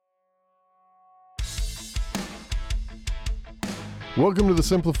Welcome to the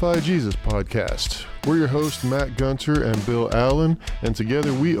Simplify Jesus podcast. We're your hosts, Matt Gunter and Bill Allen, and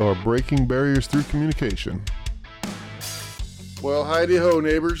together we are breaking barriers through communication. Well, hi-de-ho,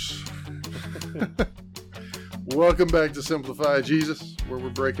 neighbors. Welcome back to Simplify Jesus, where we're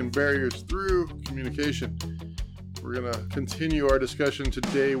breaking barriers through communication. We're going to continue our discussion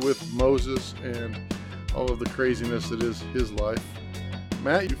today with Moses and all of the craziness that is his life.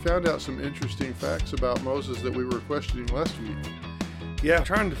 Matt, you found out some interesting facts about Moses that we were questioning last week. Yeah, I'm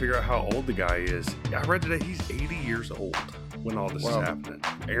trying to figure out how old the guy is. I read today he's 80 years old when all this is happening.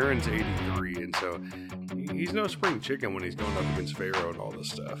 Aaron's 83, and so he's no spring chicken when he's going up against Pharaoh and all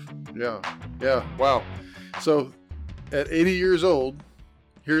this stuff. Yeah, wow. So at 80 years old,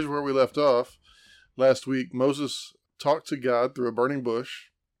 here's where we left off. Last week, Moses talked to God through a burning bush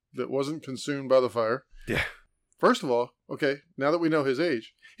that wasn't consumed by the fire. Yeah. First of all, okay, now that we know his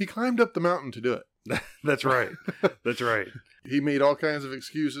age, he climbed up the mountain to do it. That's right. That's right. He made all kinds of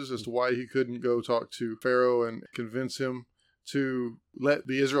excuses as to why he couldn't go talk to Pharaoh and convince him to let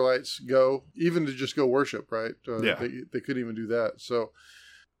the Israelites go, even to just go worship, right? They couldn't even do that. So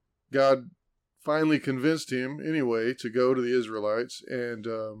God finally convinced him anyway to go to the Israelites, and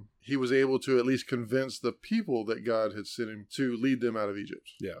he was able to at least convince the people that God had sent him to lead them out of Egypt.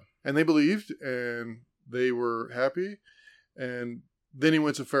 Yeah. And they believed, and they were happy. And then he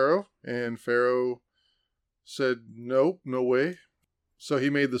went to Pharaoh, and Pharaoh said, no way. So he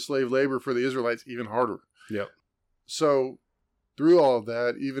made the slave labor for the Israelites even harder. Yep. So through all of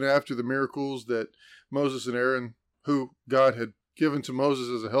that, even after the miracles that Moses and Aaron, who God had given to Moses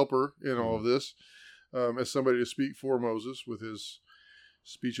as a helper in all of this, as somebody to speak for Moses with his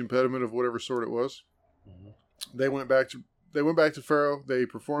speech impediment of whatever sort it was, they went back to Pharaoh. They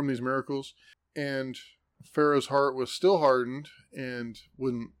performed these miracles, and Pharaoh's heart was still hardened and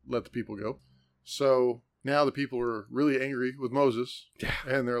wouldn't let the people go. So now the people are really angry with Moses,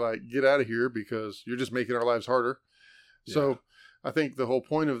 and they're like, get out of here because you're just making our lives harder. Yeah. So I think the whole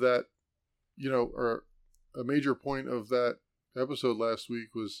point of that, or a major point of that episode last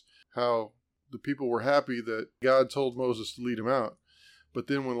week was how the people were happy that God told Moses to lead them out. But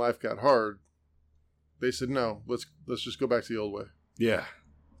then when life got hard, they said, no, let's just go back to the old way. Yeah.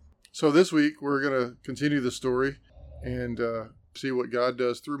 So this week we're going to continue the story and see what God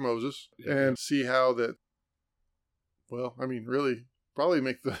does through Moses and see how that, really probably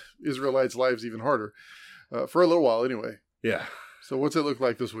make the Israelites' lives even harder for a little while anyway. Yeah. So what's it look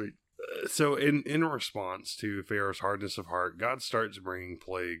like this week? So in response to Pharaoh's hardness of heart, God starts bringing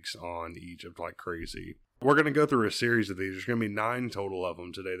plagues on Egypt like crazy. We're going to go through a series of these. There's going to be 9 total of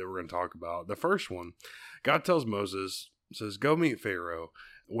them today that we're going to talk about. The first one, God tells Moses, says, go meet Pharaoh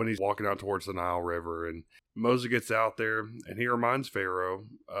when he's walking out towards the Nile River. And Moses gets out there and he reminds Pharaoh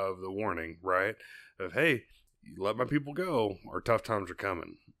of the warning, right? Of, hey, let my people go or tough times are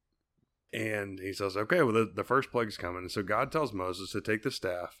coming. And he says, okay, well, the first plague's coming. And so God tells Moses to take the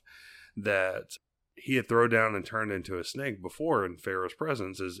staff that he had thrown down and turned into a snake before in Pharaoh's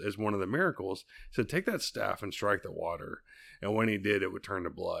presence as one of the miracles. He said, take that staff and strike the water. And when he did, it would turn to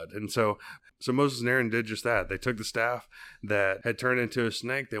blood. And so Moses and Aaron did just that. They took the staff that had turned into a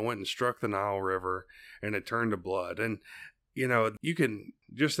snake. They went and struck the Nile River and it turned to blood. And, you can,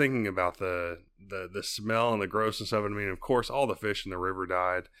 just thinking about the smell and the grossness of it. I mean, of course, all the fish in the river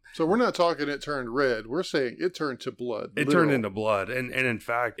died. So we're not talking it turned red. We're saying it turned to blood. It turned into blood. And in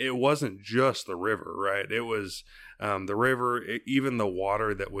fact, it wasn't just the river, right? It was the river, even the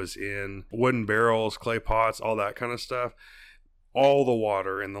water that was in wooden barrels, clay pots, all that kind of stuff. All the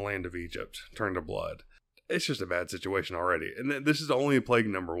water in the land of Egypt turned to blood. It's just a bad situation already. And this is only plague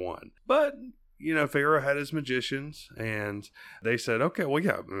number 1. But Pharaoh had his magicians and they said, okay, well,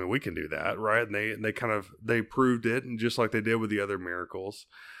 yeah, we can do that, right? And they proved it, and just like they did with the other miracles.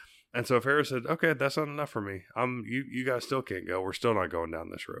 And so Pharaoh said, okay, that's not enough for me. You guys still can't go. We're still not going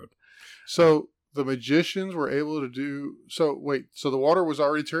down this road. So the magicians were able to do, so the water was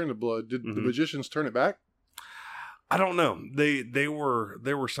already turned to blood. Did the magicians turn it back? I don't know. They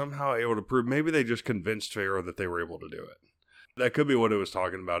were somehow able to prove, maybe they just convinced Pharaoh that they were able to do it. That could be what it was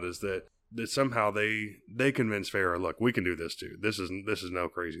talking about, is that somehow they convinced Pharaoh, look, we can do this too. This is no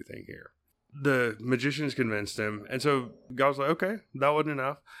crazy thing here. The magicians convinced him. And so God was like, okay, that wasn't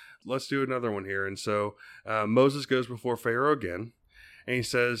enough. Let's do another one here. And so Moses goes before Pharaoh again. And he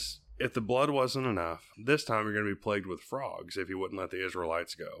says, if the blood wasn't enough, this time you're going to be plagued with frogs if you wouldn't let the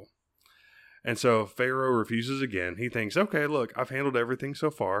Israelites go. And so Pharaoh refuses again. He thinks, okay, look, I've handled everything so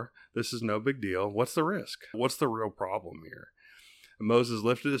far. This is no big deal. What's the risk? What's the real problem here? And Moses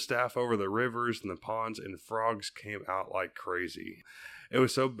lifted his staff over the rivers and the ponds, and frogs came out like crazy. It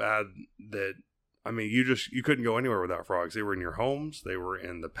was so bad that I mean, you couldn't go anywhere without frogs. They were in your homes, they were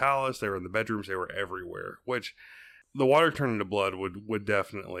in the palace, they were in the bedrooms, they were everywhere. Which the water turning to blood would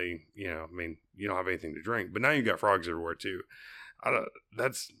definitely, I mean, you don't have anything to drink, but now you've got frogs everywhere too.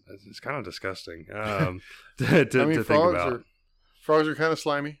 It's kind of disgusting to think about. Frogs are kind of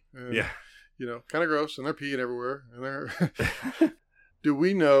slimy. And, yeah. Kind of gross, and they're peeing everywhere. And they're. Do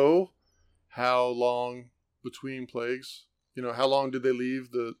we know how long between plagues? How long did they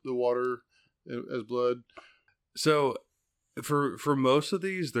leave the water as blood? So, for most of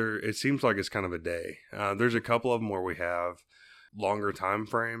these, it seems like it's kind of a day. There's a couple of them where we have longer time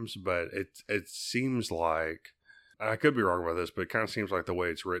frames, but it seems like, I could be wrong about this, but it kind of seems like the way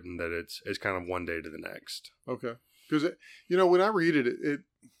it's written that it's kind of one day to the next. Okay, because when I read it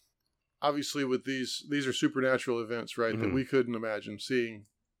obviously with these are supernatural events, right? Mm-hmm. That we couldn't imagine seeing,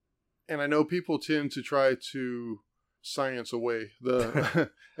 and I know people tend to try to science away the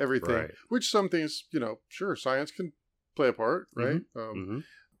everything, right. Which some things, sure, science can play a part, right? Mm-hmm.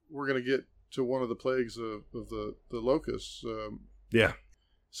 We're going to get to one of the plagues of the locusts. Yeah.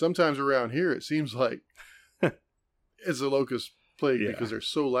 Sometimes around here, it seems like it's a locust plague because they're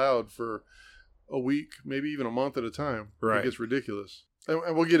so loud for a week, maybe even a month at a time. Right. It gets ridiculous.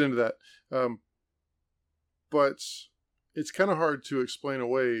 And we'll get into that. But it's kind of hard to explain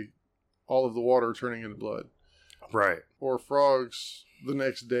away all of the water turning into blood. Right. Or frogs the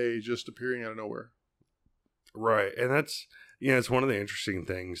next day just appearing out of nowhere. Right. And that's, it's one of the interesting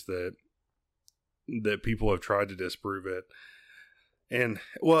things that people have tried to disprove it. And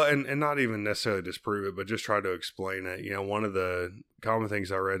not even necessarily disprove it, but just try to explain it. One of the common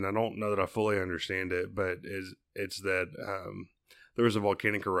things I read, and I don't know that I fully understand it, but it's that there was a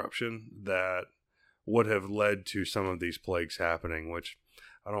volcanic eruption that would have led to some of these plagues happening, which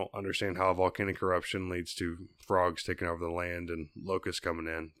I don't understand how a volcanic eruption leads to frogs taking over the land and locusts coming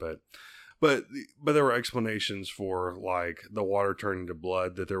in, but there were explanations for like the water turning to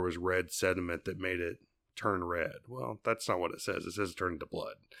blood, that there was red sediment that made it turn red. Well, that's not what it says. It says it turned to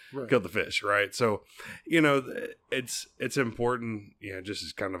blood. Right. Killed the fish, right? So, it's important, just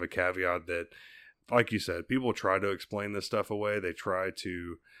as kind of a caveat that, like you said, people try to explain this stuff away. They try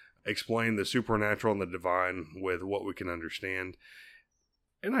to explain the supernatural and the divine with what we can understand.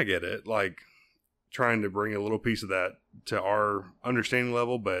 And I get it, like trying to bring a little piece of that to our understanding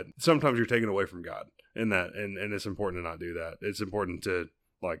level, but sometimes you're taken away from God in that, and it's important to not do that. It's important to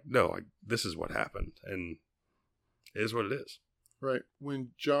this is what happened, and it is what it is. Right. When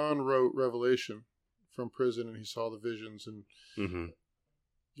John wrote Revelation from prison and he saw the visions and, mm-hmm.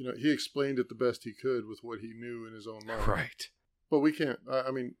 He explained it the best he could with what he knew in his own mind. Right. But we can't, I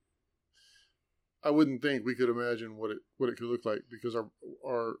wouldn't think we could imagine what it could look like because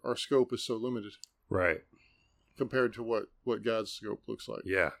our scope is so limited. Right. Compared to what God's scope looks like.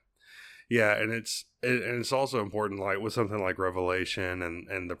 Yeah. Yeah, and it's also important, like with something like Revelation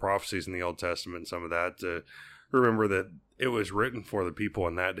and the prophecies in the Old Testament and some of that, to remember that it was written for the people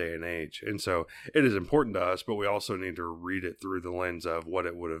in that day and age. And so it is important to us, but we also need to read it through the lens of what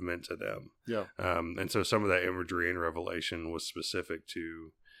it would have meant to them. Yeah. And so some of that imagery in Revelation was specific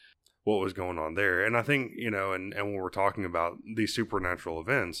to what was going on there. And I think, and when we're talking about these supernatural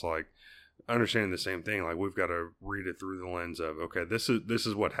events, like understanding the same thing, like we've got to read it through the lens of, okay, this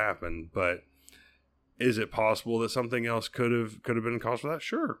is what happened, but is it possible that something else could have been cause for that?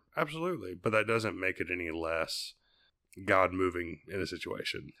 Sure, absolutely. But that doesn't make it any less God moving in a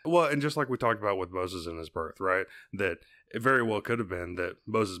situation. Well, and just like we talked about with Moses and his birth, right? That it very well could have been that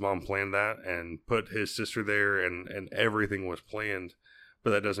Moses' mom planned that and put his sister there and everything was planned,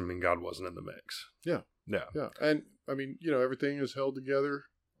 but that doesn't mean God wasn't in the mix. Yeah. Yeah. Yeah. And everything is held together,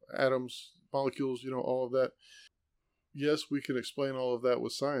 atoms, molecules, all of that. Yes, we can explain all of that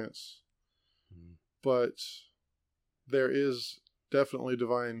with science, but there is definitely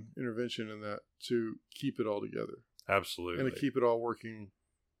divine intervention in that to keep it all together. Absolutely. And to keep it all working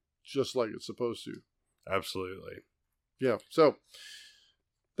just like it's supposed to. Absolutely. Yeah. So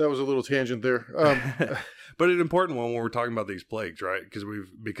that was a little tangent there. But an important one when we're talking about these plagues, right?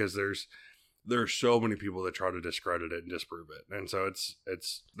 Because there's so many people that try to discredit it and disprove it. And so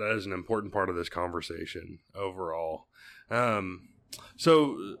that is an important part of this conversation overall.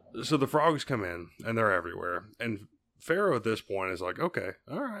 So the frogs come in and they're everywhere. And Pharaoh at this point is like, okay,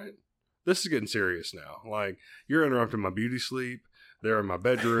 all right, this is getting serious now. Like, you're interrupting my beauty sleep. They're in my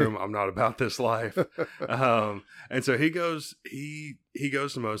bedroom. I'm not about this life. And so he goes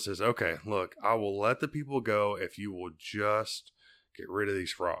to Moses, says, okay, look, I will let the people go if you will just get rid of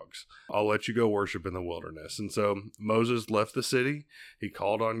these frogs. I'll let you go worship in the wilderness. And so Moses left the city. He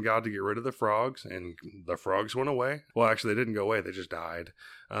called on God to get rid of the frogs, and the frogs went away. Well, actually, they didn't go away. They just died.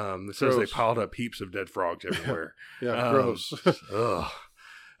 It says they piled up heaps of dead frogs everywhere. Gross. Ugh.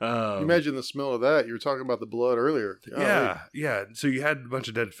 Imagine the smell of that. You were talking about the blood earlier. Yeah. So you had a bunch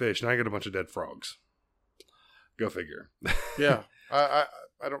of dead fish. Now I got a bunch of dead frogs. Go figure. Yeah. I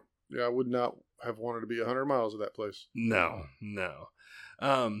don't. Yeah, I would not have wanted to be 100 miles of that place. No.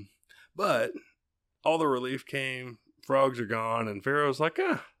 But all the relief came. Frogs are gone, and Pharaoh's like,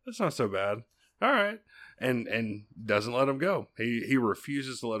 that's not so bad. All right, and doesn't let him go. He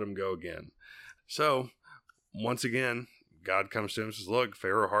refuses to let him go again. So once again, God comes to him and says, look,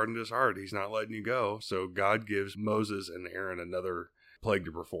 Pharaoh hardened his heart. He's not letting you go. So God gives Moses and Aaron another plague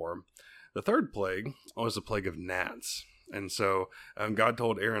to perform. The third plague was the plague of gnats. And so God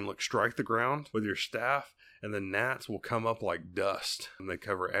told Aaron, look, strike the ground with your staff, and the gnats will come up like dust. And they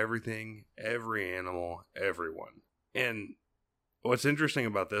cover everything, every animal, everyone. And what's interesting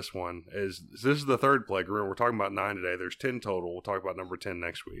about this one is this is the third plague. Remember, we're talking about 9 today. There's 10 total. We'll talk about number 10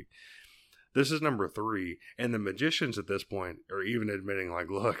 next week. This is number 3. And the magicians at this point are even admitting, like,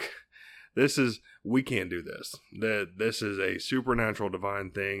 look, we can't do this. This is a supernatural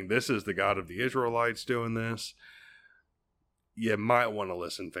divine thing. This is the God of the Israelites doing this. You might want to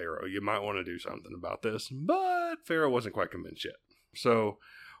listen, Pharaoh. You might want to do something about this. But Pharaoh wasn't quite convinced yet. So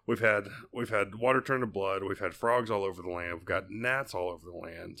we've had water turn to blood. We've had frogs all over the land. We've got gnats all over the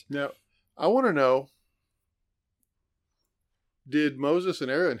land. Now, I want to know, did Moses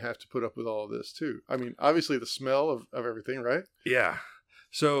and Aaron have to put up with all of this too? I mean, obviously the smell of everything, right? Yeah.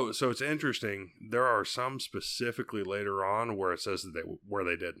 So it's interesting. There are some specifically later on where it says that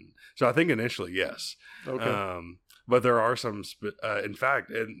they didn't. So I think initially, yes. Okay. But there are some, in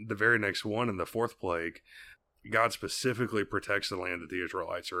fact, in the very next one, in the fourth plague, God specifically protects the land that the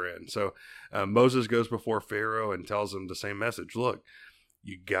Israelites are in. So Moses goes before Pharaoh and tells him the same message. Look,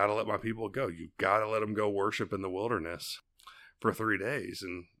 you got to let my people go. You got to let them go worship in the wilderness for 3 days.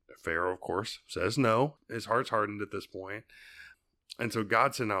 And Pharaoh, of course, says no. His heart's hardened at this point. And so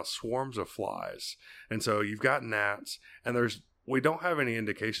God sent out swarms of flies. And so you've got gnats, and we don't have any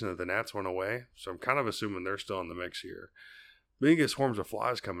indication that the gnats went away. So I'm kind of assuming they're still in the mix here. Then you get swarms of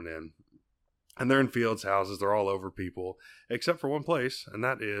flies coming in. And they're in fields, houses, they're all over people, except for one place, and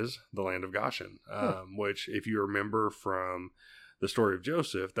that is the land of Goshen, which, if you remember from the story of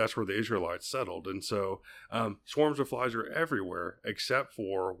Joseph, that's where the Israelites settled. And so swarms of flies are everywhere, except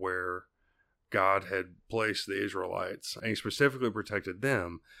for where God had placed the Israelites, and he specifically protected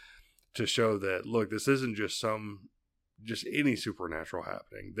them to show that, look, this isn't just any supernatural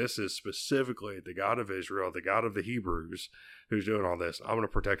happening. This is specifically the God of Israel, the God of the Hebrews, who's doing all this. I'm going to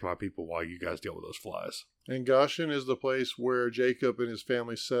protect my people while you guys deal with those flies. And Goshen is the place where Jacob and his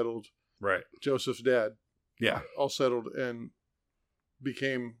family settled. Right. Joseph's dad. Yeah. All settled and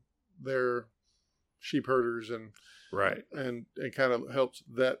became their sheep herders and right. And kind of helped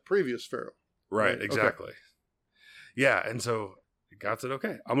that previous Pharaoh. Right, exactly. Okay. Yeah, and so God said,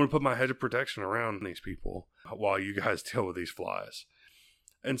 okay, I'm going to put my hedge of protection around these people while you guys deal with these flies.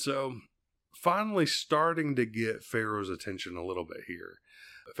 And so finally starting to get Pharaoh's attention a little bit here.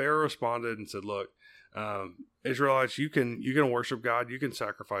 Pharaoh responded and said, look, Israelites, you can worship God, you can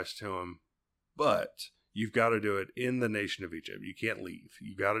sacrifice to him, but you've got to do it in the nation of Egypt. You can't leave.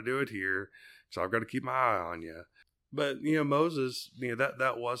 You got to do it here. So I've got to keep my eye on you. But, Moses,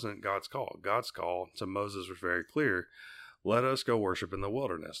 that wasn't God's call. God's call to Moses was very clear. Let us go worship in the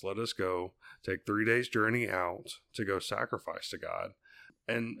wilderness. Let us go take 3 days journey out to go sacrifice to God.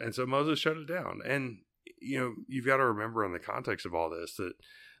 And so Moses shut it down. And, you've got to remember in the context of all this that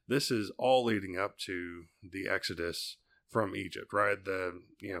this is all leading up to the Exodus from Egypt, right?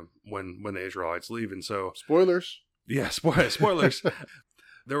 When the Israelites leave. And so spoilers. Yeah, spoilers.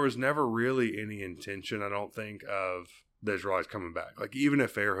 There was never really any intention, I don't think, of the Israelites coming back. Like, even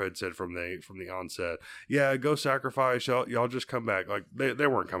if Pharaoh had said from the onset, yeah, go sacrifice, y'all just come back. Like, they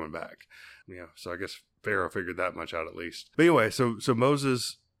weren't coming back. So I guess Pharaoh figured that much out at least. But anyway, so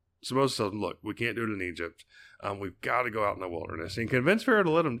Moses told him, look, we can't do it in Egypt. We've got to go out in the wilderness. And convince Pharaoh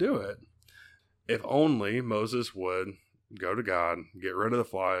to let him do it. If only Moses would go to God, get rid of the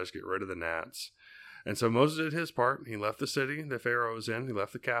flies, get rid of the gnats. And so Moses did his part. He left the city that Pharaoh was in. He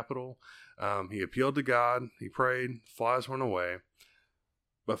left the capital. He appealed to God. He prayed. Flies went away.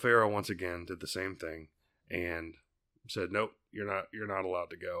 But Pharaoh once again did the same thing and said, nope, you're not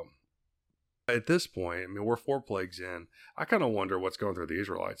allowed to go. At this point, we're 4 plagues in. I kind of wonder what's going through the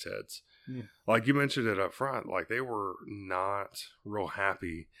Israelites' heads. Yeah. Like you mentioned it up front, like they were not real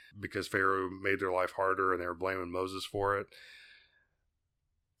happy because Pharaoh made their life harder and they were blaming Moses for it.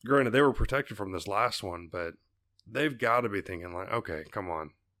 granted, they were protected from this last one, but they've got to be thinking like, okay, come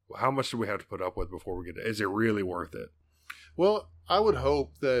on. How much do we have to put up with before we get it? Is it really worth it? Well, I would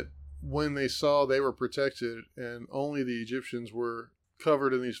hope that when they saw they were protected and only the Egyptians were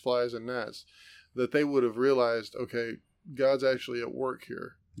covered in these flies and gnats, that they would have realized, okay, God's actually at work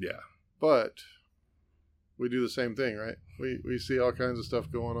here. Yeah. But we do the same thing, right? We see all kinds of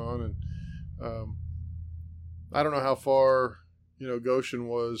stuff going on, and I don't know how far, Goshen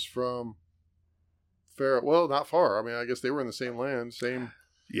was from Pharaoh. Well, not far. I mean, I guess they were in the same land, same.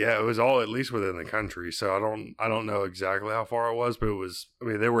 Yeah, it was all at least within the country. So I don't know exactly how far it was, but it was. I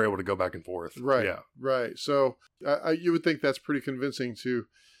mean, they were able to go back and forth. Right. Yeah. Right. So you would think that's pretty convincing to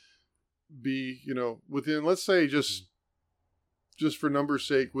be, within, let's say, just for numbers'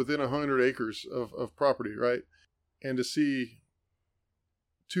 sake, within 100 acres of property, right? And to see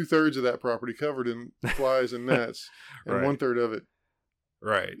 2/3 of that property covered in flies and gnats, and Right. 1/3 of it,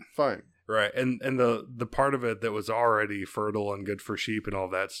 Right. fine. Right. And the part of it that was already fertile and good for sheep and all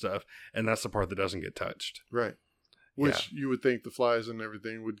that stuff, and that's the part that doesn't get touched. Right. Which you would think the flies and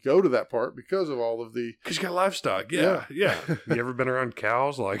everything would go to that part because of all of the... Because you got livestock. Yeah. You ever been around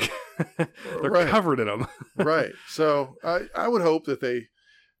cows? Like, they're Right. covered in them. Right. So I would hope that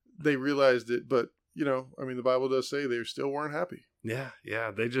they realized it, but, I mean, the Bible does say they still weren't happy. Yeah.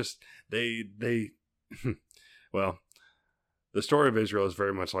 They just, well, the story of Israel is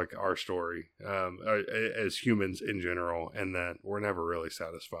very much like our story as humans in general, and that we're never really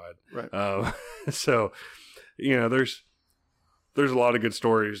satisfied. Right. So, there's a lot of good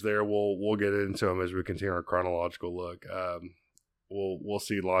stories there. We'll get into them as we continue our chronological look. We'll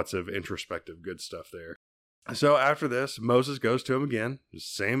see lots of introspective good stuff there. So after this, Moses goes to him again.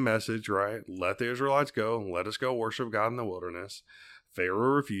 Same message, right? Let the Israelites go. Let us go worship God in the wilderness.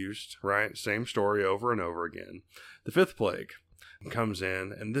 Pharaoh refused, right? Same story over and over again. The fifth plague comes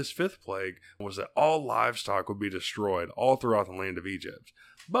in, and this fifth plague was that all livestock would be destroyed all throughout the land of Egypt.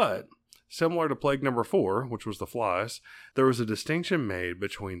 But similar to plague number 4, which was the flies, there was a distinction made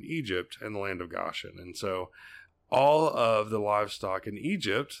between Egypt and the land of Goshen. And so all of the livestock in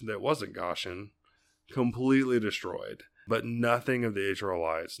Egypt that wasn't Goshen completely destroyed. But nothing of the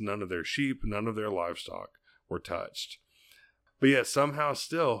Israelites, none of their sheep, none of their livestock were touched. But yet somehow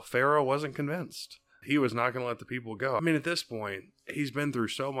still, Pharaoh wasn't convinced. He was not going to let the people go. I mean, at this point, he's been through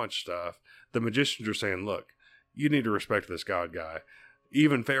so much stuff. The magicians are saying, look, you need to respect this God guy.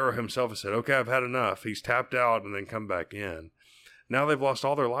 Even Pharaoh himself has said, okay, I've had enough. He's tapped out and then come back in. Now they've lost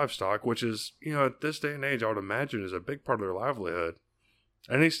all their livestock, which is, at this day and age, I would imagine is a big part of their livelihood.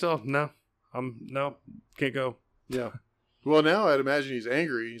 And he's still, no, can't go. Yeah. Well, now I'd imagine he's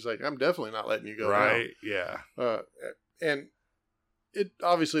angry. He's like, I'm definitely not letting you go. Right. Now. Yeah. And it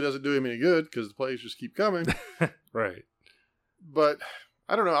obviously doesn't do him any good because the plagues just keep coming. Right. But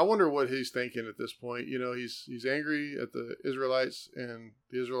I don't know. I wonder what he's thinking at this point. He's angry at the Israelites and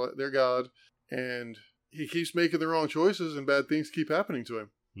their God, and he keeps making the wrong choices, and bad things keep happening to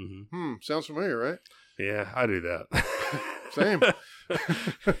him. Mm-hmm. Sounds familiar, right? Yeah, I do that. Same.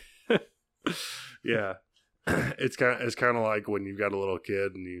 Yeah. It's kind of like when you've got a little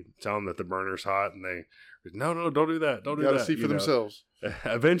kid and you tell them that the burner's hot, and they, no, don't do that. Don't do that. Got to see for themselves.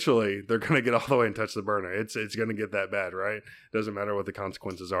 Eventually, they're going to get all the way and touch the burner. It's going to get that bad, right? Doesn't matter what the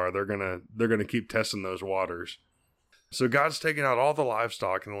consequences are. They're going to keep testing those waters. So God's taking out all the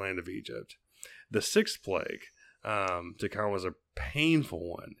livestock in the land of Egypt. The sixth plague to come was a painful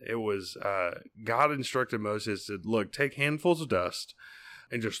one. It was God instructed Moses to look, take handfuls of dust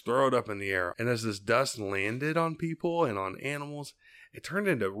and just throw it up in the air. And as this dust landed on people and on animals, it turned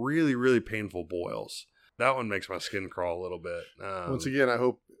into really, really painful boils. That one makes my skin crawl a little bit. Once again, I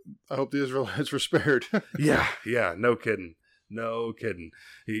hope the Israelites were spared. Yeah, no kidding.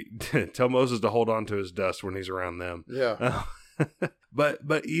 Tell Moses to hold on to his dust when he's around them. Yeah.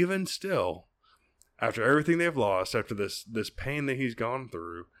 But even still, after everything they've lost, after this pain that he's gone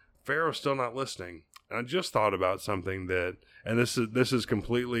through, Pharaoh's still not listening. And I just thought about something that, and this is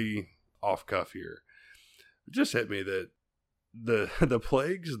completely off cuff here. It just hit me that the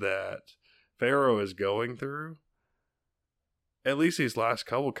plagues that Pharaoh is going through, at least these last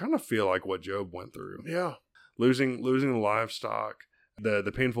couple, kind of feel like what Job went through. Yeah. Losing the livestock,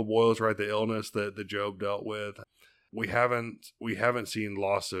 the painful boils, right? The illness that Job dealt with. We haven't seen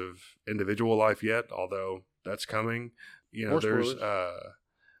loss of individual life yet, although that's coming. There's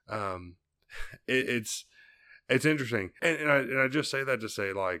it's interesting, and I just say that to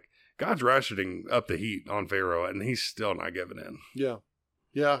say, like, God's ratcheting up the heat on Pharaoh, and he's still not giving in.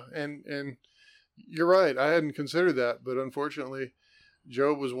 Yeah, and you're right. I hadn't considered that, but unfortunately,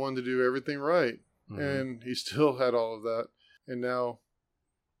 Job was one to do everything right, and he still had all of that, and now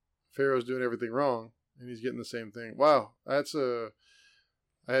Pharaoh's doing everything wrong and he's getting the same thing. Wow, that's I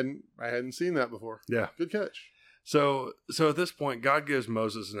hadn't seen that before. Yeah. Good catch. So at this point, God gives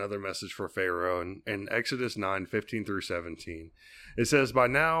Moses another message for Pharaoh in Exodus 9:15 through 17. It says, "By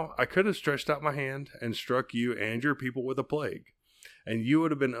now I could have stretched out my hand and struck you and your people with a plague, and you would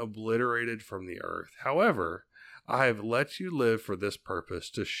have been obliterated from the earth. However, I have let you live for this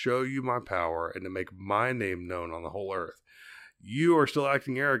purpose, to show you my power and to make my name known on the whole earth. You are still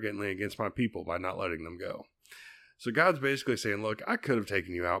acting arrogantly against my people by not letting them go." So God's basically saying, look, I could have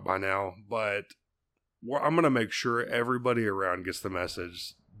taken you out by now, but I'm going to make sure everybody around gets the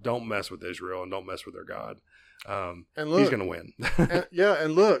message. Don't mess with Israel and don't mess with their God. And look, he's going to win.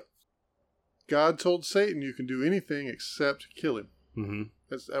 and look, God told Satan you can do anything except kill him. Mm-hmm.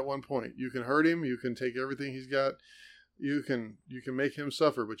 That's at one point. You can hurt him. You can take everything he's got. You can make him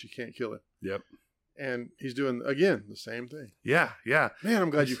suffer, but you can't kill him. Yep. And he's doing, again, the same thing. Yeah. Man, I'm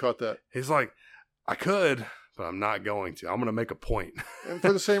glad you caught that. He's like, I could, but I'm not going to. I'm going to make a point. And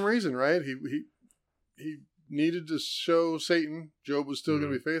for the same reason, right? He needed to show Satan Job was still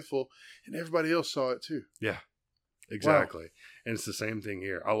going to be faithful, and everybody else saw it too. Yeah, exactly. Wow. And it's the same thing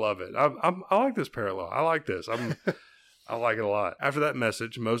here. I love it. I like this parallel. I like this. I like it a lot. After that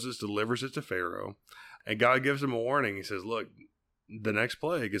message, Moses delivers it to Pharaoh, and God gives him a warning. He says, look, the next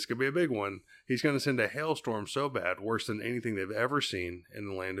plague, it's going to be a big one. He's going to send a hailstorm so bad, worse than anything they've ever seen in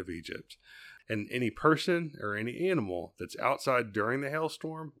the land of Egypt. And any person or any animal that's outside during the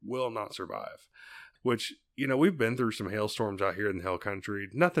hailstorm will not survive. Which, we've been through some hailstorms out here in the hill country.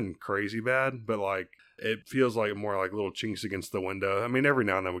 Nothing crazy bad, but like it feels like more like little chinks against the window. I mean, every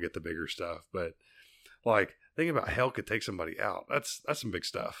now and then we get the bigger stuff, but like thinking about hail could take somebody out. That's some big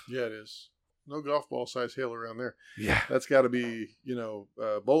stuff. Yeah, it is. No golf ball size hail around there. Yeah. That's got to be,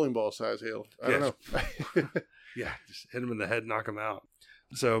 bowling ball size hail. I don't know. Yeah, just hit him in the head, knock him out.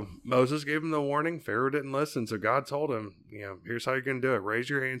 So Moses gave him the warning. Pharaoh didn't listen. So God told him, here's how you're going to do it. Raise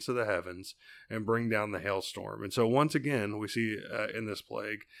your hands to the heavens and bring down the hailstorm. And so once again, we see in this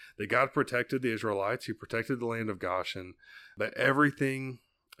plague that God protected the Israelites. He protected the land of Goshen. But everything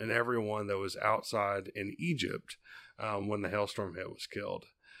and everyone that was outside in Egypt when the hailstorm hit was killed.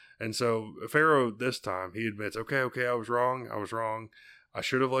 And so Pharaoh, this time, he admits, okay, I was wrong. I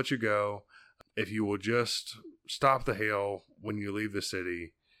should have let you go. If you will just stop the hail when you leave the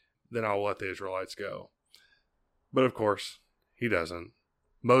city, then I'll let the Israelites go. But of course, he doesn't.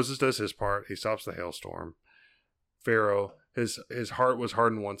 Moses does his part. He stops the hailstorm. Pharaoh, his heart was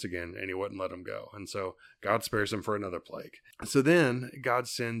hardened once again, and he wouldn't let him go. And so God spares him for another plague. So then God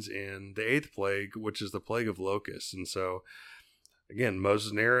sends in the 8th plague, which is the plague of locusts. And so, again,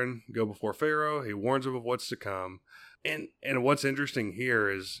 Moses and Aaron go before Pharaoh. He warns him of what's to come. And what's interesting here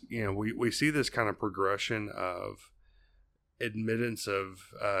is, we see this kind of progression of admittance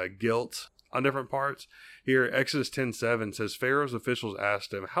of guilt on different parts. Here, Exodus 10:7 says, Pharaoh's officials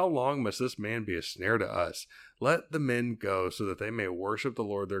asked him, how long must this man be a snare to us? Let the men go so that they may worship the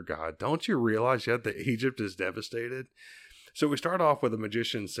Lord their God. Don't you realize yet that Egypt is devastated? So we start off with a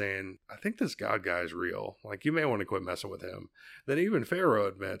magician saying, I think this God guy is real. Like, you may want to quit messing with him. Then even Pharaoh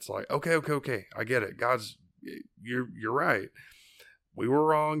admits, like, okay, I get it. You're right. We were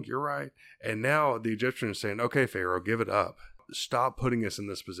wrong. You're right. And now the Egyptian is saying, okay, Pharaoh, give it up. Stop putting us in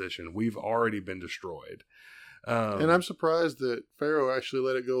this position. We've already been destroyed. And I'm surprised that Pharaoh actually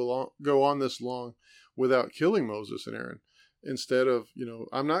let it go on this long without killing Moses and Aaron. Instead of,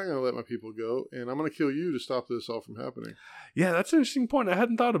 I'm not going to let my people go, and I'm going to kill you to stop this all from happening. Yeah, that's an interesting point. I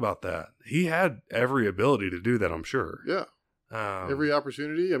hadn't thought about that. He had every ability to do that, I'm sure. Yeah. Every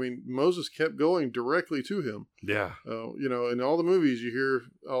opportunity. I mean, Moses kept going directly to him. Yeah. In all the movies, you hear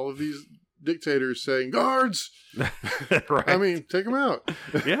all of these dictators saying, guards! Right. I mean, take them out.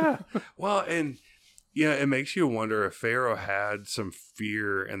 Yeah. Well, and it makes you wonder if Pharaoh had some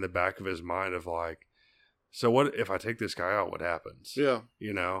fear in the back of his mind of like, so what if I take this guy out? What happens? Yeah.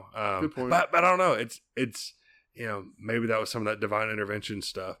 Good point. But I don't know. It's maybe that was some of that divine intervention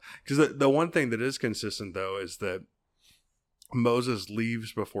stuff. Because the one thing that is consistent, though, is that Moses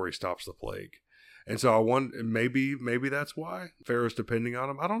leaves before he stops the plague. And so I wonder, maybe that's why Pharaoh's depending on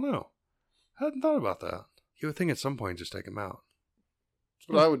him. I don't know. I hadn't thought about that. You would think at some point just take him out. That's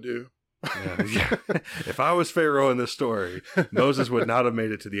what I would do. Yeah. If I was Pharaoh in this story, Moses would not have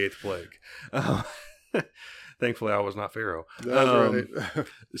made it to the 8th plague. Thankfully, I was not Pharaoh. That's right.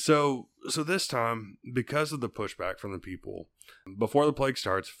 So this time, because of the pushback from the people, before the plague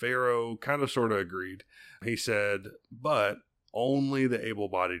starts, Pharaoh kind of sort of agreed. He said, but only the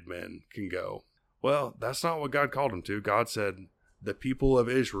able-bodied men can go. Well, that's not what God called him to. God said the people of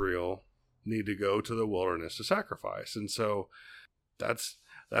Israel need to go to the wilderness to sacrifice. And so that's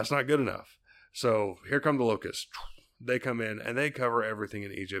That's not good enough. So here come the locusts. They come in and they cover everything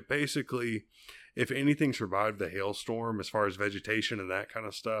in Egypt. Basically, if anything survived the hailstorm as far as vegetation and that kind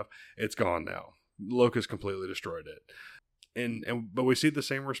of stuff, it's gone now. Locusts completely destroyed it. But we see the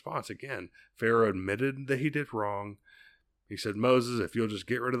same response again. Pharaoh admitted that he did wrong. He said, Moses, if you'll just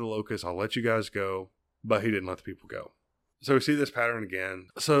get rid of the locusts, I'll let you guys go. But he didn't let the people go. So we see this pattern again.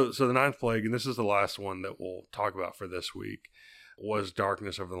 So the ninth plague, and this is the last one that we'll talk about for this week, was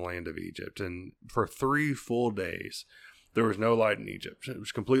darkness over the land of Egypt. And for 3 full days, there was no light in Egypt. It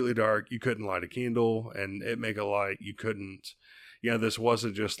was completely dark. You couldn't light a candle and it make a light. You couldn't, this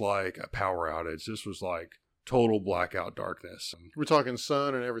wasn't just like a power outage. This was like total blackout darkness. We're talking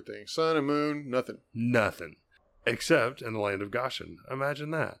sun and everything. Sun and moon, nothing. Nothing. Except in the land of Goshen.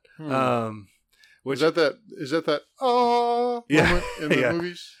 Imagine that. Is that that moment in the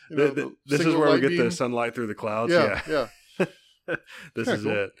movies? This is where we get the sunlight through the clouds. Yeah. This is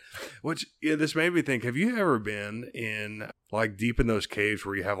cool. It. Which this made me think, have you ever been in like deep in those caves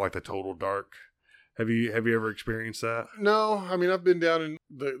where you have like the total dark? Have you ever experienced that? No, I mean I've been down in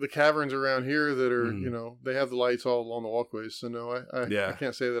the caverns around here that are they have the lights all along the walkways. So no, I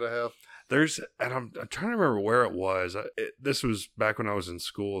can't say that I have. I'm trying to remember where it was. This was back when I was in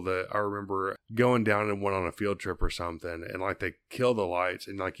school that I remember going down and went on a field trip or something, and like they kill the lights,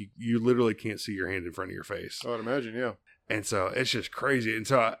 and like you literally can't see your hand in front of your face. I would imagine, yeah. And so it's just crazy. And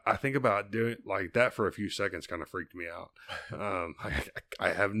so I think about doing like that for a few seconds kind of freaked me out. I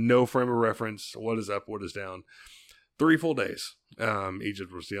have no frame of reference. What is up? What is down? 3 full days.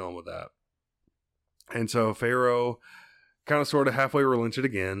 Egypt was dealing with that. And so Pharaoh kind of sort of halfway relented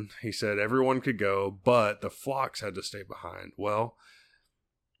again. He said everyone could go, but the flocks had to stay behind. Well,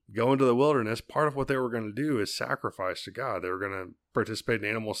 go into the wilderness, part of what they were going to do is sacrifice to God. They were going to participate in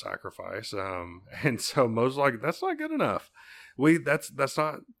animal sacrifice. And so Moses was like, that's not good enough. That's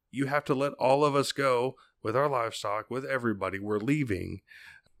not, you have to let all of us go with our livestock, with everybody. We're leaving.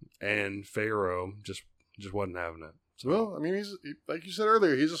 And Pharaoh just wasn't having it. So, well, I mean, he's like you said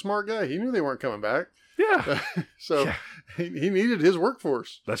earlier, he's a smart guy. He knew they weren't coming back. Yeah. So he needed his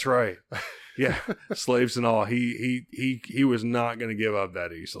workforce. That's right. Yeah. Slaves and all. He was not going to give up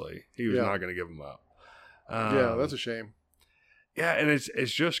that easily. He was not going to give them up. Yeah, that's a shame. Yeah, and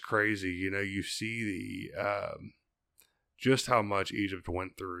it's just crazy. You see the just how much Egypt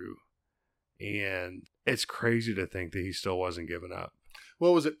went through, and it's crazy to think that he still wasn't giving up.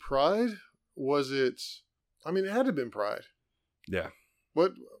 Well, was it pride? Was it? I mean, it had to have been pride. Yeah.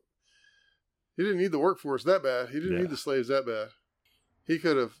 What? He didn't need the workforce that bad. He didn't need the slaves that bad. He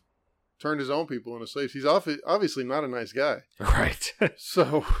could have turned his own people into slaves. He's obviously not a nice guy. Right.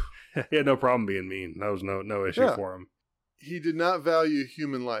 So he had no problem being mean. That was no issue for him. He did not value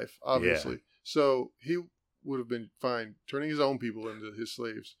human life, obviously. Yeah. So he would have been fine turning his own people into his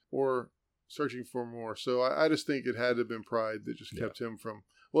slaves or searching for more. So I just think it had to have been pride that just kept him from,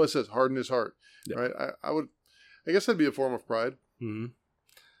 well, it says harden his heart, right? I guess that'd be a form of pride. Mm-hmm.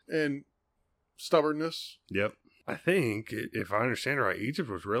 And stubbornness. Yep. I think, if I understand right, Egypt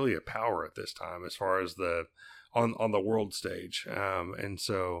was really a power at this time as far as on the world stage. And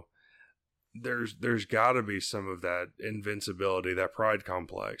so there's got to be some of that invincibility, that pride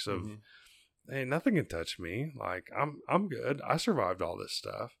complex of, hey, nothing can touch me. Like I'm good. I survived all this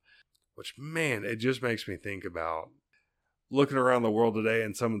stuff. Which, man, it just makes me think about looking around the world today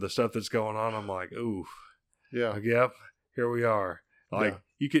and some of the stuff that's going on. I'm like, ooh, like, yep, here we are. Like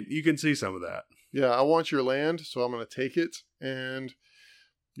you can see some of that. Yeah, I want your land, so I'm going to take it, and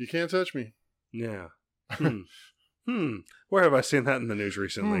you can't touch me. Yeah. Where have I seen that in the news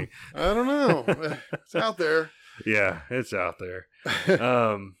recently? I don't know. It's out there. Yeah, it's out there.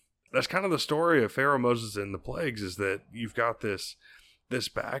 That's kind of the story of Pharaoh, Moses, and the plagues, is that you've got this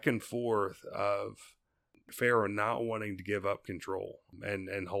back and forth of Pharaoh not wanting to give up control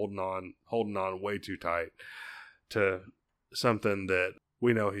and holding on way too tight to something that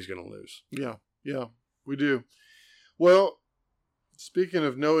we know he's going to lose. Yeah, we do. Well, speaking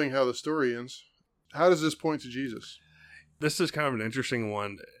of knowing how the story ends, how does this point to Jesus? This is kind of an interesting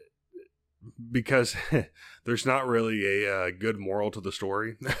one because there's not really a good moral to the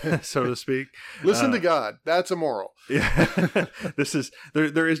story, so to speak. Listen to God. That's a moral. Yeah.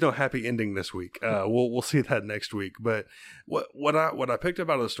 There is no happy ending this week. We'll see that next week. But what I picked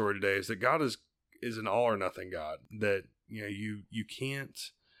up out of the story today is that God is an all or nothing God. That you can't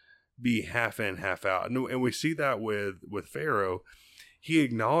be half in, half out. And we see that with Pharaoh. He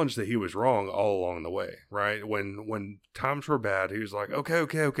acknowledged that he was wrong all along the way, right? When times were bad, he was like, okay,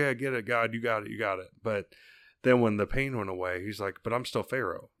 I get it, God, you got it. But then when the pain went away, he's like, but I'm still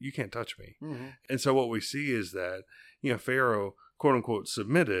Pharaoh. You can't touch me. Mm-hmm. And so what we see is that, Pharaoh, quote unquote,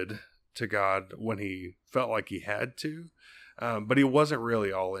 submitted to God when he felt like he had to, but he wasn't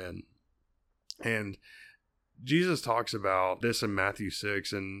really all in. And Jesus talks about this in Matthew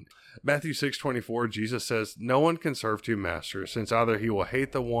 6. And Matthew 6:24, Jesus says, no one can serve two masters, since either he will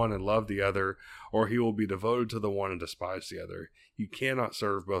hate the one and love the other, or he will be devoted to the one and despise the other. You cannot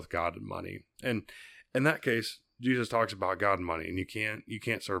serve both God and money. And in that case, Jesus talks about God and money, and you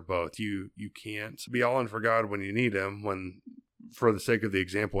can't serve both. You can't be all in for God when you need him, when, for the sake of the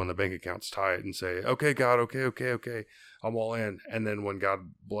example, when the bank account's tight, and say, okay, God, okay, I'm all in. And then when God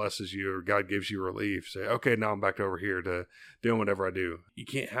blesses you or God gives you relief, say, okay, now I'm back over here to doing whatever I do. You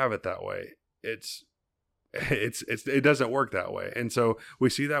can't have it that way. It doesn't work that way. And so we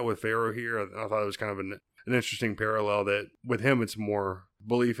see that with Pharaoh here. I thought it was kind of an interesting parallel, that with him, it's more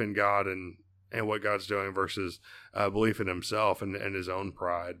belief in God and what God's doing versus belief in himself and his own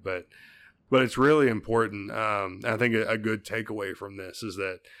pride. But it's really important. I think a good takeaway from this is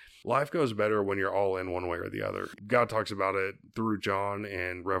that life goes better when you're all in one way or the other. God talks about it through John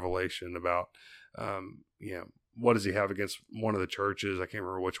and Revelation about, what does he have against one of the churches? I can't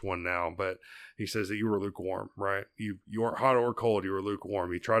remember which one now, but he says that you were lukewarm, right? You weren't hot or cold. You were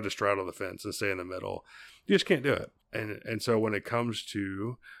lukewarm. You tried to straddle the fence and stay in the middle. You just can't do it. And so when it comes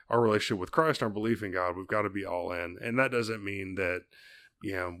to our relationship with Christ, our belief in God, we've got to be all in. And that doesn't mean that,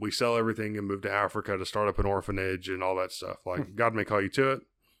 we sell everything and move to Africa to start up an orphanage and all that stuff. Like, God may call you to it.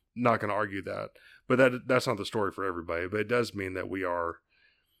 Not going to argue that. But that's not the story for everybody. But it does mean that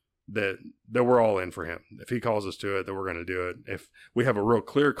that we're all in for him. If he calls us to it, then we're going to do it. If we have a real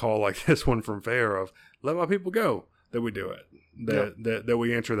clear call like this one from Pharaoh of, let my people go, that we do it. That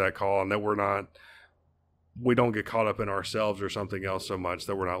we answer that call, and that we don't get caught up in ourselves or something else so much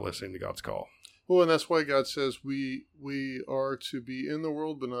that we're not listening to God's call. Well, and that's why God says we are to be in the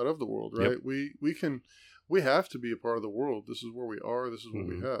world, but not of the world, right? Yep. We have to be a part of the world. This is where we are. This is what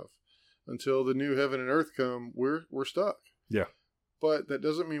we have. Until the new heaven and earth come, we're stuck. Yeah. But that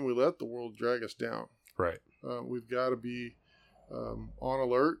doesn't mean we let the world drag us down. Right. We've got to be on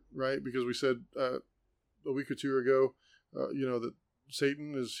alert, right? Because we said a week or two ago, that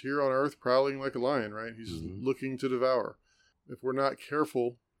Satan is here on earth prowling like a lion, right? He's looking to devour. If we're not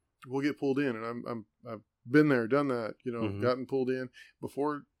careful, we'll get pulled in. And I've been there, done that, gotten pulled in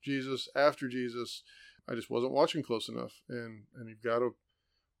before Jesus, after Jesus. I just wasn't watching close enough. And you've got to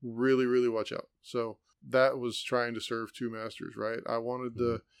really, really watch out. So that was trying to serve two masters, right? I wanted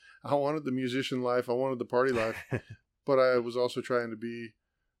the musician life. I wanted the party life, but I was also trying to be,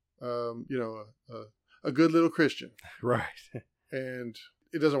 a good little Christian. Right. And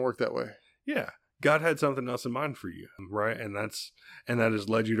it doesn't work that way. Yeah. God had something else in mind for you, right? And that has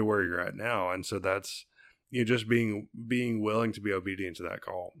led you to where you're at now. And so that's, just being willing to be obedient to that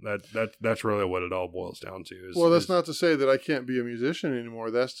call. That's really what it all boils down to. That's not to say that I can't be a musician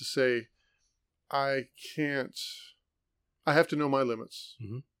anymore. That's to say I have to know my limits.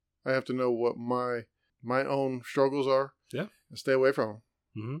 Mm-hmm. I have to know what my own struggles are. Yeah. And stay away from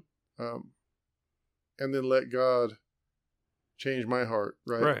them. Mm-hmm. And then let God change my heart,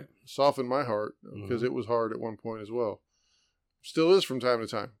 right? Right. Soften my heart, because it was hard at one point as well. Still is from time to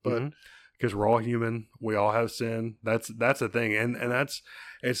time, but because we're all human, we all have sin. That's a thing, and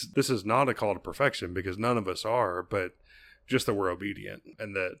this is not a call to perfection, because none of us are, but just that we're obedient,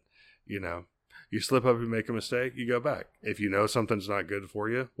 and that you slip up and make a mistake, you go back. If you know something's not good for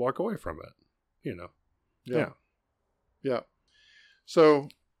you, walk away from it. Yeah. So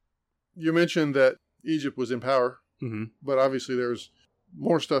you mentioned that Egypt was in power. Mm-hmm. But obviously there's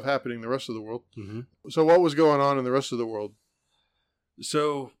more stuff happening in the rest of the world. Mm-hmm. So what was going on in the rest of the world?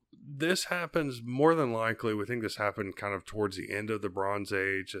 So this happens more than likely. We think this happened kind of towards the end of the Bronze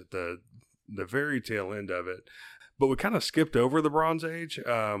Age, at the very tail end of it. But we kind of skipped over the Bronze Age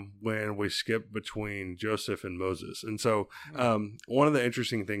when we skipped between Joseph and Moses. And so one of the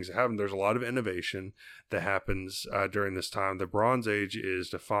interesting things that happened, there's a lot of innovation that happens during this time. The Bronze Age is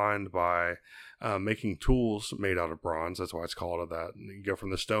defined by making tools made out of bronze. That's why it's called that. And you go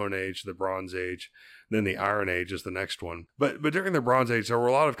from the Stone Age to the Bronze Age, then the Iron Age is the next one. But during the Bronze Age, there were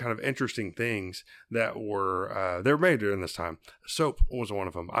a lot of kind of interesting things that were they were made during this time. Soap was one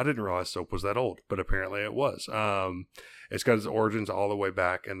of them. I didn't realize soap was that old, but apparently it was. It's got its origins all the way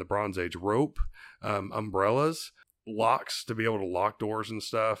back in the Bronze Age. Rope, umbrellas, locks to be able to lock doors and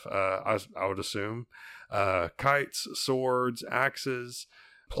stuff, I would assume. Kites, swords, axes,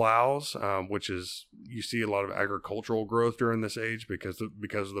 plows, which is, you see a lot of agricultural growth during this age because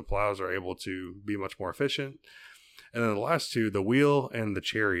the plows are able to be much more efficient. And then the last two, the wheel and the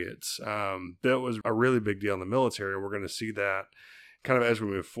chariots. That was a really big deal in the military. We're going to see that kind of as we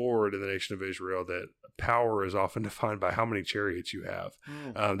move forward in the nation of Israel, that power is often defined by how many chariots you have.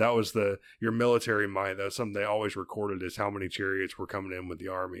 That was your military might. That's something they always recorded, is how many chariots were coming in with the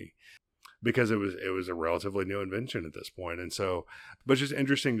army, because it was a relatively new invention at this point. And so, but it's just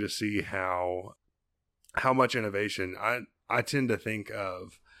interesting to see how much innovation. I tend to think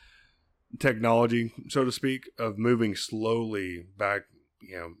of technology, so to speak, of moving slowly back,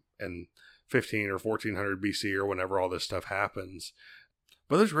 in 15 or 1400 BC or whenever all this stuff happens.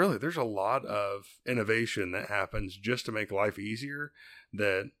 But there's a lot of innovation that happens just to make life easier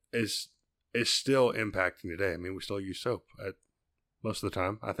that is still impacting today. I mean, we still use soap most of the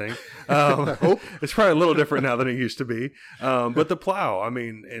time, I think. It's probably a little different now than it used to be. But the plow, I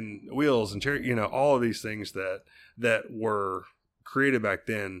mean, and wheels and all of these things that were created back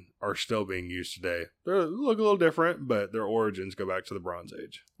then are still being used today. They look a little different, but their origins go back to the Bronze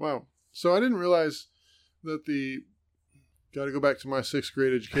Age. Wow. So I didn't realize that got to go back to my 6th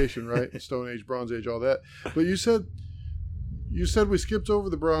grade education, right? Stone Age, Bronze Age, all that. But you said we skipped over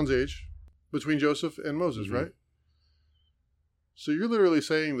the Bronze Age between Joseph and Moses, right? So you're literally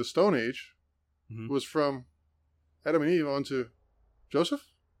saying the Stone Age was from Adam and Eve onto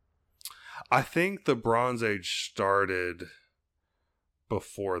Joseph? I think the Bronze Age started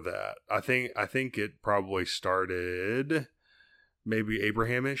before that. I think it probably started maybe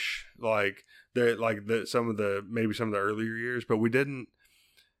Abrahamish, some of the earlier years, but we didn't,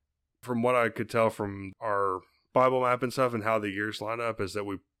 from what I could tell from our Bible map and stuff and how the years line up, is that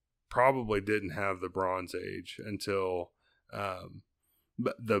we probably didn't have the Bronze Age until let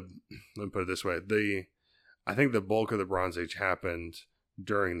me put it this way, I think the bulk of the Bronze Age happened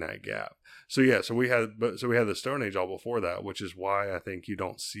during that gap. So we had the Stone Age all before that, which is why I think you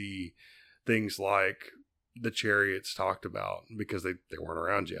don't see things like the chariots talked about, because they weren't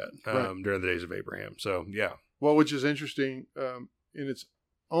around yet during the days of Abraham. So yeah. Well, which is interesting in its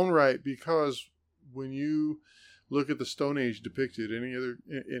own right, because when you look at the Stone Age depicted in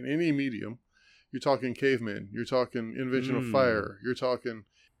any medium, you're talking cavemen, you're talking invention of fire, you're talking,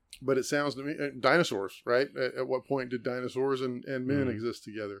 but it sounds to me, dinosaurs, right? At what point did dinosaurs and men exist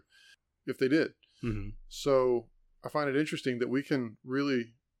together? If they did. So I find it interesting that we can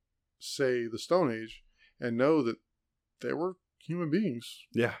really say the Stone Age and know that they were human beings.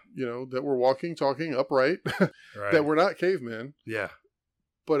 Yeah. That were walking, talking, upright, right. That were not cavemen. Yeah.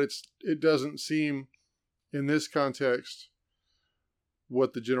 But it doesn't seem, in this context,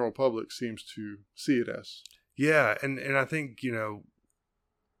 what the general public seems to see it as. Yeah, and I think,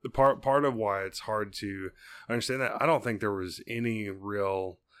 the part of why it's hard to understand that, I don't think there was any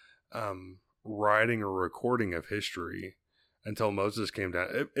real writing or recording of history until Moses came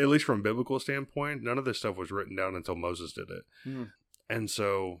down. At least from a biblical standpoint, none of this stuff was written down until Moses did it. And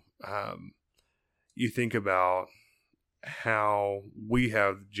so you think about how we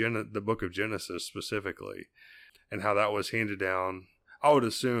have the book of Genesis specifically, and how that was handed down. I would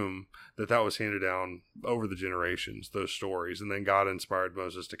assume that was handed down over the generations, those stories, and then God inspired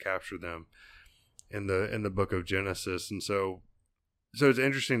Moses to capture them in the book of Genesis. And so it's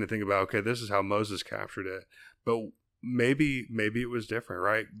interesting to think about, okay, this is how Moses captured it, but maybe it was different,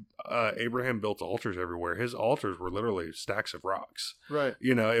 right? Abraham built altars everywhere. His altars were literally stacks of rocks, right?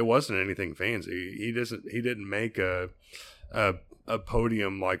 It wasn't anything fancy. He didn't make a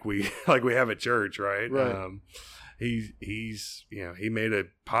podium like we have at church, right? He made a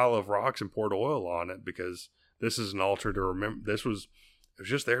pile of rocks and poured oil on it, because this is an altar to remember. It was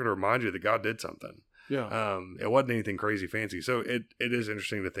just there to remind you that God did something. Yeah. It wasn't anything crazy fancy. So it is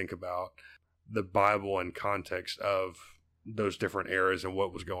interesting to think about the Bible in context of those different eras and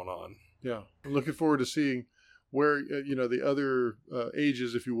what was going on. Yeah. I'm looking forward to seeing where, the other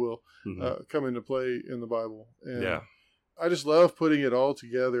ages, if you will, come into play in the Bible. And yeah. I just love putting it all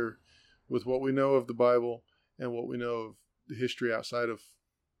together with what we know of the Bible and what we know of the history outside of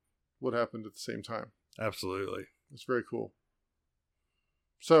what happened at the same time. Absolutely. It's very cool.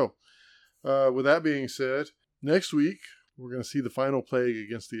 So, with that being said, next week, we're going to see the final plague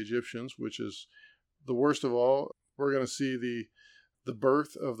against the Egyptians, which is the worst of all. We're going to see the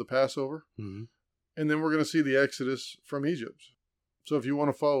birth of the Passover, and then we're going to see the Exodus from Egypt. So if you want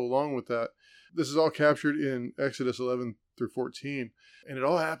to follow along with that, this is all captured in Exodus 11 through 14, and it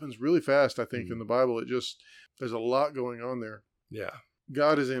all happens really fast, I think, in the Bible. There's a lot going on there. Yeah.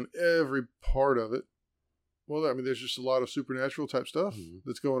 God is in every part of it. Well, I mean, there's just a lot of supernatural type stuff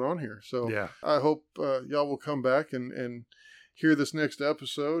that's going on here. So yeah. I hope y'all will come back and hear this next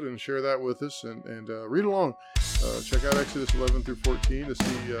episode and share that with us and read along. check out Exodus 11 through 14 to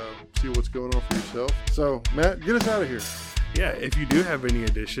see what's going on for yourself. So, Matt, get us out of here. Yeah, if you do have any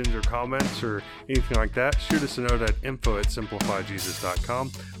additions or comments or anything like that, shoot us a note at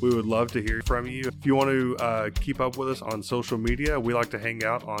info@simplifyjesus.com. We would love to hear from you. If you want to keep up with us on social media, we like to hang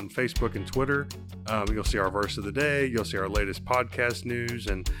out on Facebook and Twitter. You'll see our verse of the day. You'll see our latest podcast news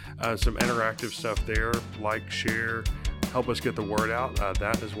and some interactive stuff there. Like, share, help us get the word out.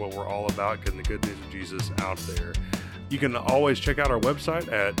 That is what we're all about, getting the good news of Jesus out there. You can always check out our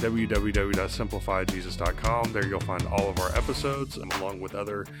website at www.simplifyjesus.com. There you'll find all of our episodes along with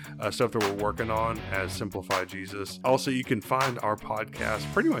other stuff that we're working on as Simplify Jesus. Also, you can find our podcast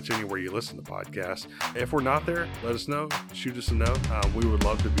pretty much anywhere you listen to podcasts. If we're not there, let us know. Shoot us a note. We would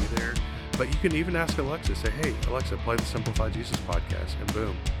love to be there. But you can even ask Alexa, say, hey, Alexa, play the Simplify Jesus podcast. And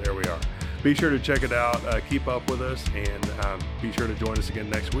boom, there we are. Be sure to check it out. Keep up with us. And be sure to join us again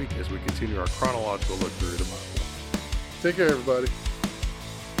next week as we continue our chronological look through the Bible. Take care, everybody.